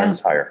 2.4 times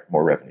higher,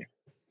 more revenue.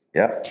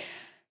 Yeah.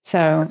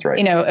 So, that's right.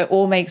 It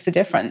all makes a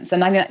difference.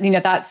 And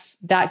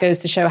that goes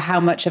to show how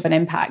much of an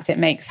impact it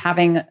makes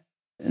having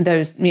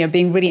those,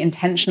 being really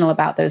intentional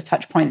about those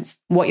touch points,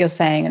 what you're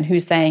saying and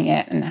who's saying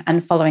it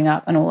and following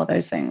up and all of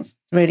those things.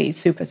 It's really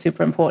super,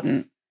 super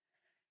important.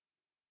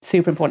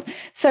 Super important.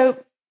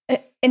 So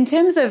in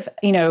terms of,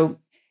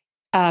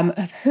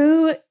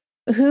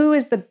 who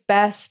is the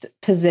best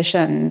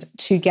positioned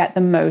to get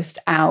the most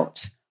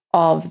out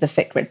of the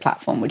FitGrid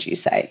platform, would you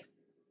say?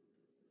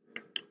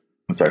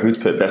 I'm sorry, who's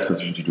best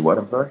positioned to do what?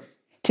 I'm sorry?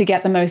 To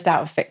get the most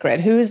out of FitGrid.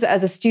 Who's,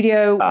 as a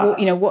studio,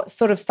 what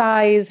sort of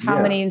size,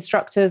 how many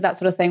instructors, that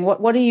sort of thing.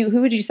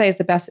 Who would you say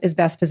is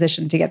best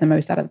positioned to get the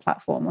most out of the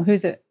platform? Or who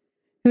is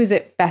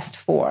it best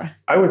for?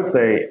 I would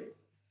say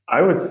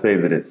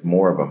that it's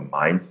more of a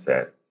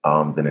mindset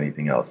than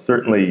anything else.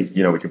 Certainly,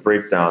 we could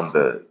break down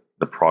the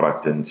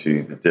product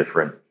into the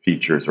different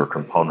features or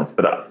components,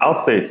 but I'll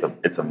say it's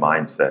a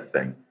mindset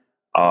thing.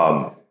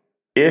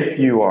 If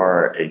you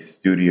are a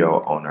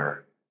studio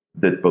owner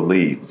that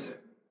believes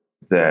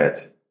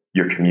that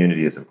your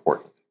community is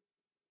important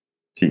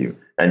to you,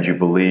 and you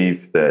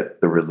believe that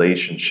the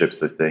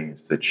relationships are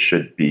things that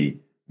should be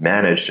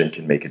managed and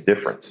can make a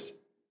difference,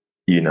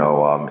 in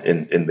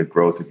the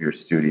growth of your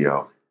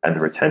studio and the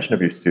retention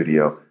of your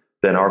studio,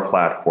 then our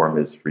platform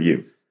is for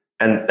you.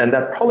 And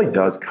that probably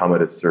does come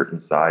at a certain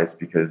size,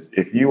 because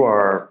if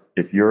you're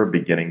a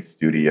beginning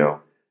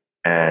studio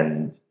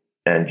and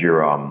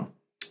you're all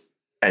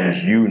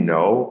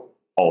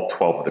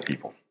 12 of the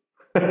people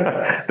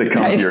that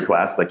come to your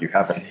class, like you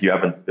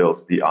haven't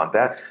built beyond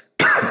that,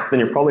 then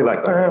you're probably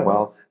like,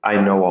 well, I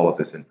know all of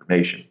this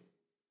information,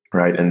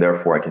 right? And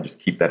therefore I can just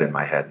keep that in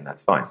my head and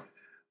that's fine.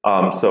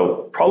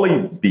 So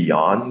probably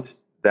beyond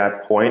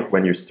that point,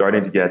 when you're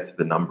starting to get to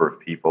the number of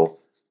people,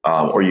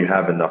 or you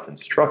have enough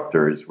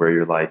instructors where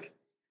you're like,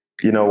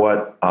 you know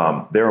what,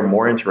 there are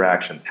more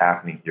interactions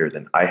happening here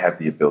than I have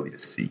the ability to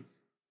see,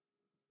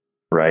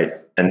 right?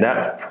 And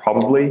that's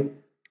probably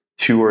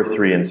 2 or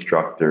 3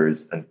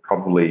 instructors and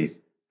probably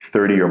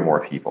 30 or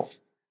more people,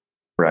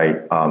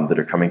 right, that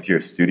are coming to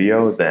your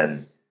studio,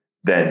 then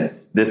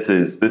this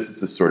is the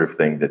sort of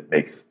thing that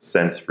makes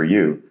sense for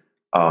you.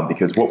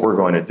 Because what we're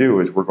going to do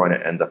is we're going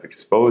to end up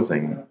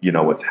exposing,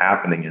 what's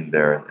happening in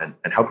there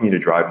and helping you to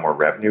drive more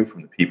revenue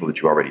from the people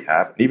that you already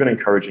have, and even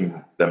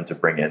encouraging them to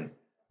bring in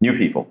new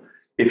people.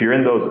 If you're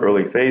in those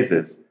early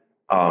phases,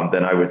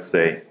 then I would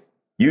say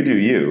you do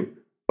you.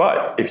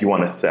 But if you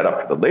want to set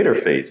up for the later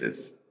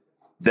phases,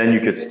 then you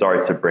could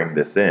start to bring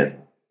this in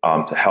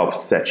to help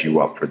set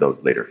you up for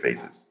those later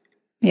phases.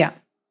 Yeah.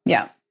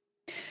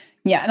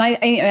 And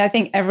I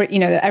think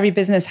every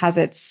business has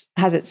its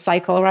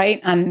cycle, right?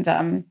 And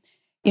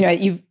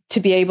to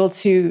be able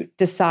to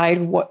decide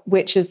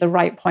which is the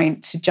right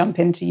point to jump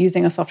into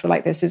using a software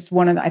like this is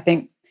one of the, I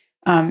think,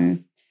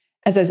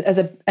 as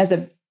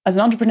an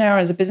entrepreneur,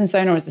 as a business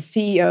owner, as the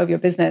CEO of your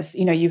business,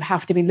 you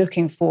have to be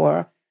looking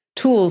for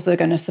tools that are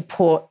going to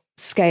support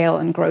scale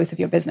and growth of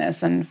your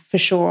business. And for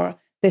sure,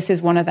 this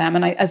is one of them.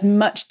 And as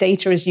much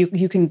data as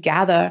you can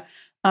gather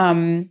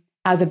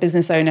as a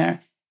business owner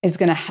is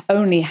going to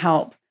only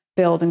help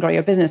build and grow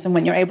your business. And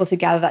when you're able to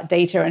gather that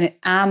data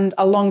and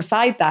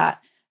alongside that,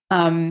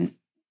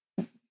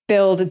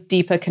 build a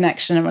deeper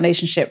connection and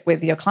relationship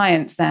with your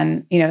clients,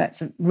 then,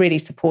 that's really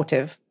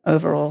supportive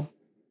overall.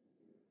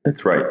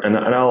 That's right. And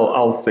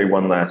I'll say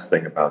one last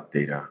thing about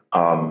data,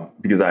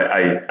 because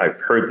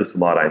I've heard this a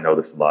lot. I know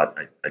this a lot.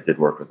 I did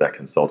work with that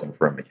consulting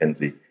firm,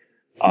 McKinsey.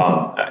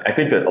 I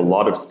think that a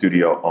lot of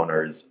studio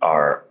owners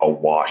are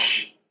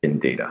awash in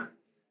data,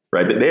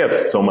 right? They have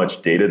so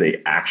much data,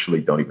 they actually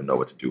don't even know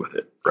what to do with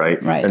it,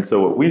 right? And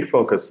so what we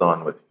focus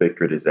on with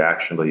FitGrid is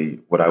actually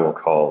what I will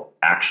call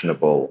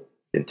actionable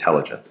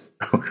intelligence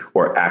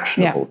or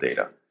actionable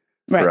data,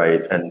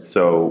 right? And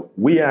so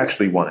we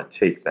actually want to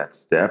take that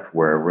step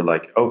where we're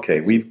like, okay,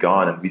 we've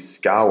gone and we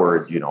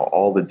scoured,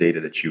 all the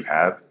data that you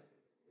have.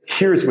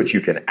 Here's what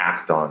you can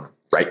act on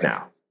right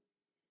now.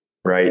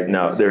 Right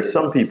now, there's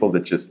some people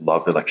that just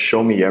love to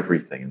show me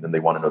everything. And then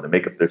they want to know the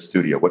makeup of their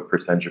studio. What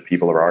percentage of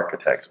people are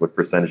architects? What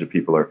percentage of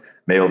people are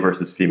male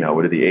versus female?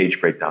 What are the age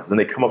breakdowns? And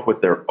then they come up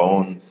with their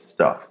own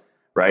stuff,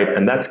 right?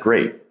 And that's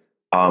great.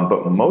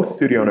 But most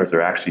studio owners are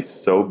actually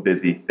so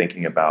busy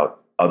thinking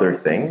about other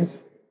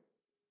things,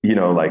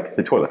 like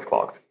the toilet's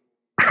clogged,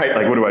 right?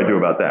 Like, what do I do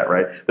about that,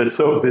 right? They're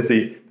so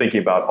busy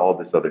thinking about all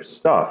this other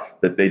stuff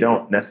that they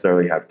don't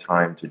necessarily have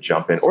time to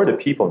jump in, or the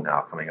people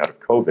now coming out of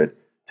COVID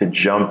to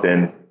jump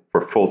in for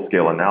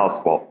full-scale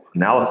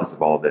analysis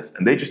of all of this.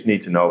 And they just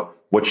need to know,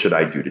 what should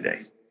I do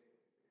today?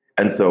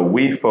 And so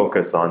we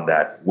focus on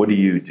that. What do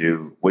you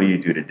do? What do you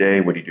do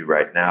today? What do you do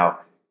right now?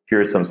 Here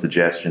are some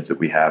suggestions that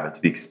we have. And to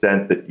the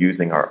extent that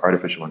using our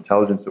artificial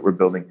intelligence that we're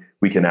building,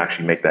 we can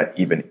actually make that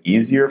even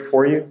easier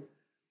for you,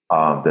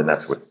 then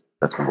that's what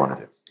we want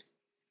to do.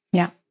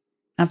 Yeah,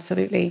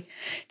 Absolutely.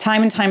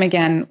 Time and time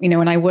again,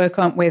 when I work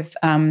with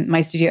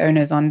my studio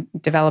owners on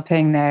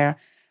developing their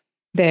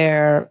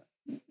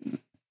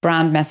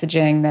brand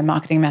messaging, their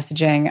marketing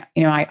messaging,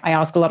 I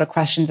ask a lot of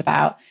questions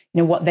about,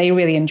 what they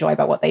really enjoy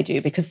about what they do,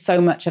 because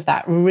so much of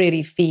that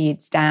really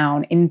feeds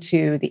down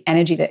into the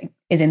energy that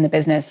is in the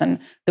business and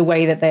the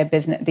way that their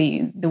business,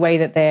 the way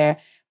that their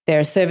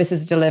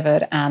services are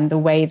delivered, and the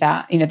way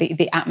that,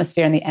 the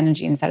atmosphere and the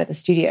energy inside of the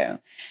studio.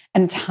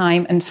 And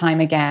time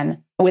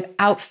again,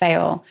 without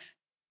fail,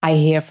 I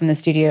hear from the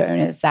studio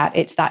owners that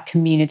it's that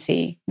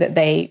community that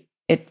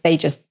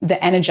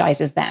that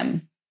energizes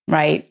them,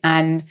 right?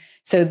 And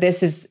so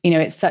this is,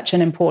 it's such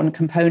an important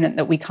component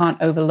that we can't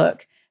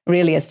overlook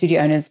really as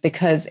studio owners,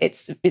 because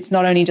it's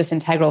not only just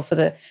integral for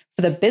the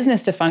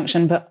business to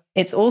function, but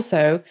it's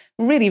also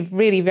really,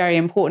 really very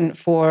important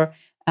for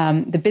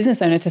the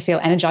business owner to feel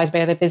energized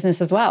by their business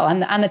as well,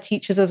 and the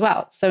teachers as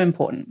well. It's so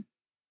important.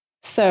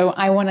 So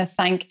I want to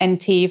thank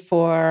NT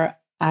for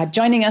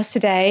joining us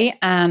today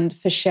and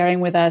for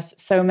sharing with us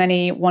so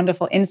many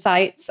wonderful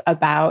insights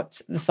about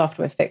the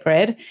software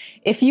FitGrid.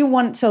 If you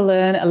want to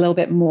learn a little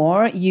bit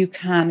more, you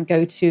can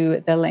go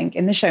to the link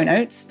in the show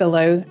notes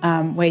below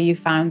where you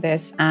found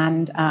this,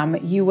 and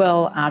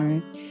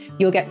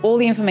you'll get all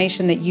the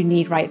information that you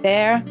need right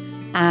there.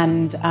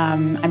 And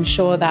I'm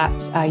sure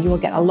that you will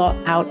get a lot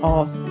out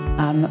of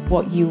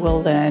what you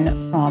will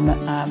learn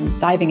from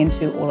diving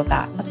into all of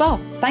that as well.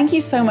 Thank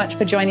you so much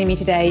for joining me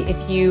today.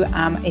 If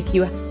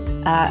you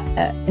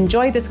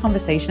enjoyed this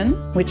conversation,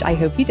 which I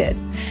hope you did,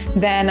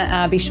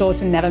 then be sure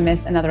to never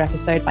miss another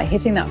episode by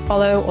hitting that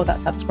follow or that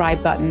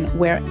subscribe button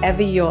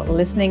wherever you're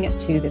listening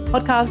to this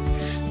podcast.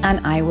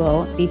 And I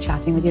will be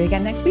chatting with you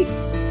again next week.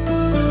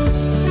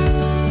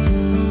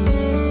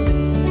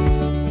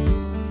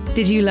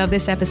 Did you love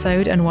this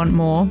episode and want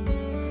more?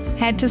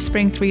 Head to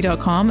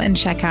spring3.com and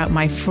check out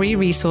my free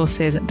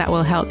resources that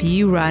will help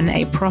you run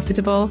a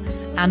profitable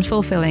and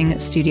fulfilling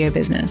studio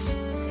business.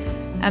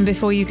 And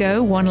before you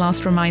go, one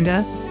last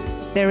reminder,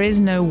 there is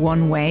no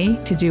one way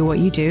to do what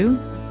you do,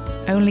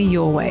 only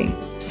your way.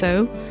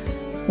 So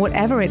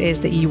whatever it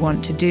is that you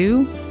want to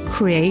do,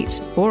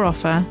 create, or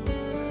offer,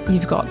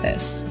 you've got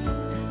this.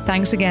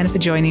 Thanks again for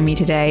joining me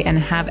today, and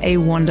have a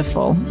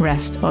wonderful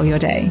rest of your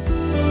day.